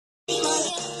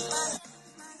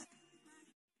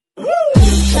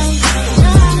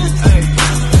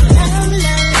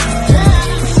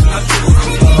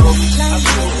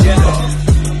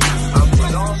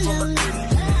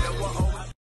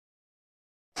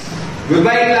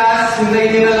Goodbye class!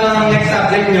 Hintayin nyo na lang ang next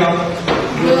subject nyo.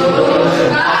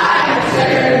 Goodbye,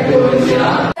 Sir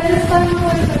Bunyo!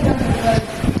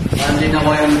 Hindi na ko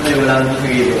yung wala na sa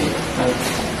gilid.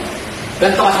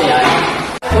 Ganito kasi yan.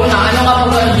 Una, ano nga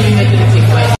po ang geometric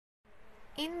sequence?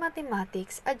 In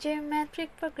mathematics, a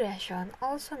geometric progression,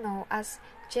 also known as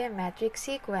geometric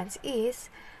sequence, is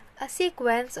a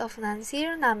sequence of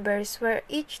non-zero numbers where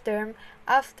each term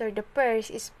after the pairs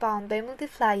is found by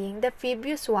multiplying the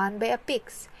previous one by a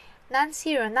fixed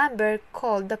non-zero number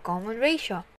called the common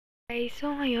ratio. Okay,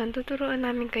 so ngayon tuturuan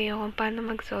namin kayo kung paano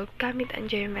mag-solve gamit ang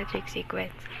geometric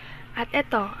sequence. At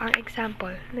ito ang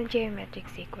example ng geometric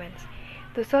sequence.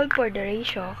 To solve for the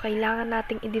ratio, kailangan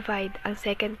nating i-divide ang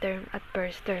second term at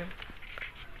first term.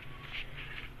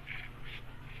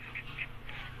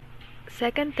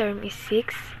 Second term is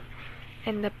 6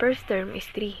 and the first term is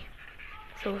 3.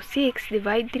 So 6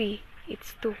 divide 3,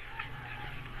 it's 2.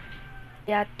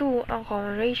 Kaya 2 ang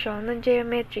common ratio ng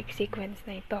geometric sequence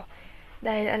na ito.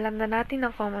 Dahil alam na natin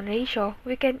ang common ratio,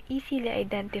 we can easily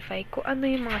identify kung ano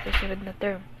yung mga susunod na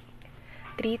term.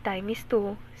 3 times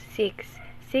 2, 6.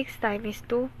 6 times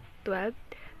 2, 12.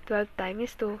 12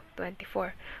 times 2,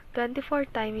 24. 24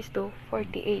 times 2,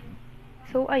 48.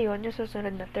 So, ayun yung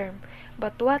susunod na term.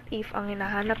 But what if ang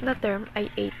hinahanap na term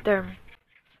ay 8 term?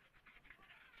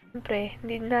 Siyempre,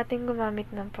 hindi natin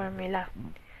gumamit ng formula.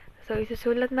 So,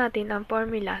 isusulat natin ang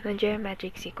formula ng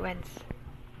geometric sequence.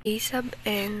 A sub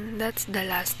n, that's the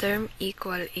last term,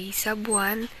 equal a sub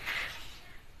 1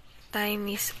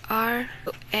 times r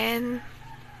to n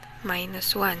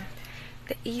minus 1.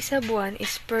 The a sub 1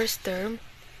 is first term,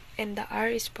 and the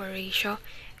r is for ratio,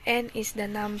 n is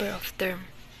the number of term.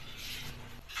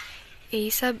 A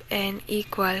sub n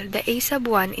equal, the a sub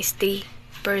 1 is 3,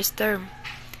 first term,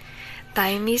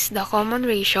 times the common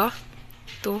ratio,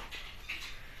 2,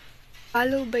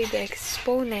 followed by the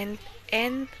exponent,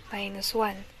 n minus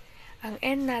 1. Ang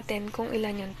n natin kung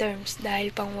ilan yung terms,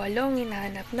 dahil pang 8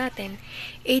 hinahanap natin,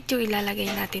 8 yung ilalagay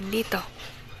natin dito.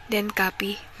 Then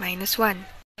copy, minus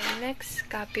 1. Next,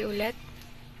 copy ulit.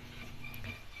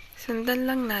 Sundan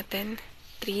lang natin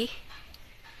 3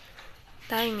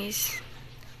 times,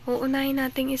 uunahin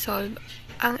natin isolve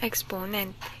ang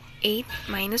exponent. 8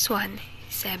 minus 1,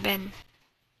 7.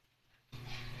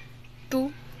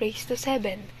 2 raised to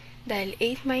 7. Dahil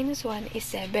 8 minus 1 is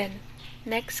 7.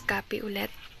 Next, copy ulit.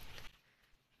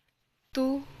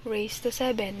 2 raised to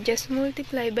 7. Just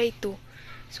multiply by 2.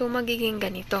 So, magiging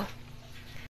ganito.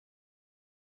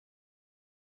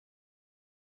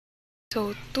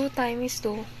 So, 2 times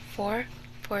 2, 4.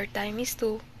 4 times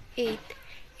 2, 8.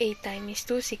 8 times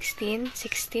 2, 16.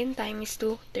 16 times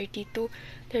 2, 32.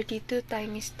 32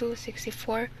 times 2,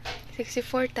 64.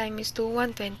 64 times 2,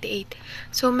 128.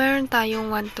 So, meron tayong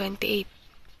 128.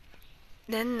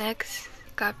 Then, next,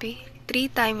 copy. 3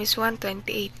 times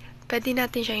 128. Pwede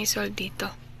natin siyang isolve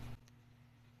dito.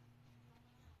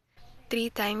 3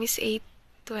 times 8,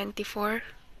 24.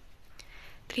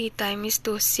 3 times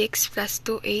 2, 6 plus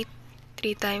 2, 8.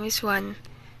 3 times 1,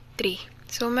 3.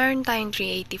 So, meron tayong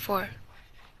 384.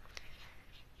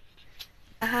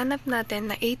 Nahanap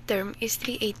natin na 8 term is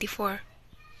 384.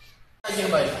 Try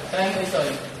mo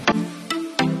isolve.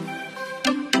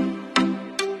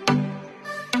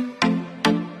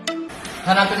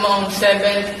 Hanapin mo ang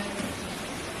 7th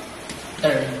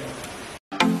term.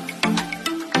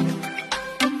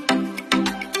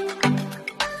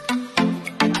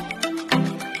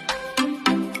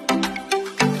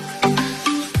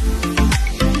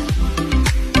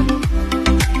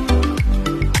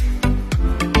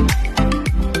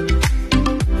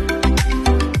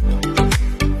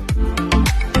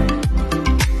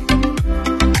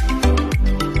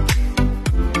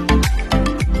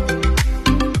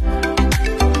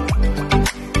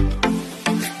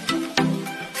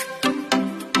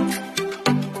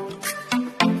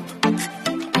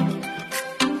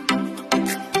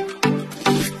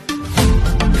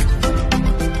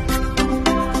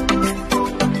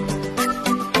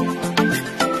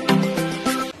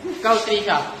 Ikaw,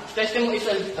 Trisha, test mo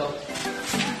isolve ito.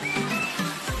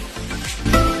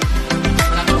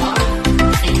 Hanapin mo ang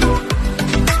 8.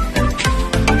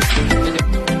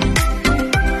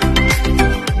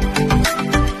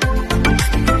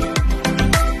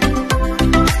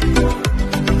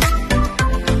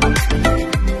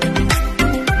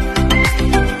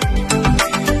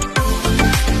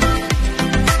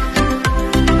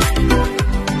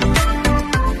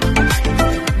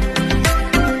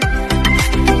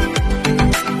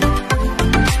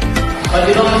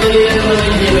 Pwede ba madali yan naman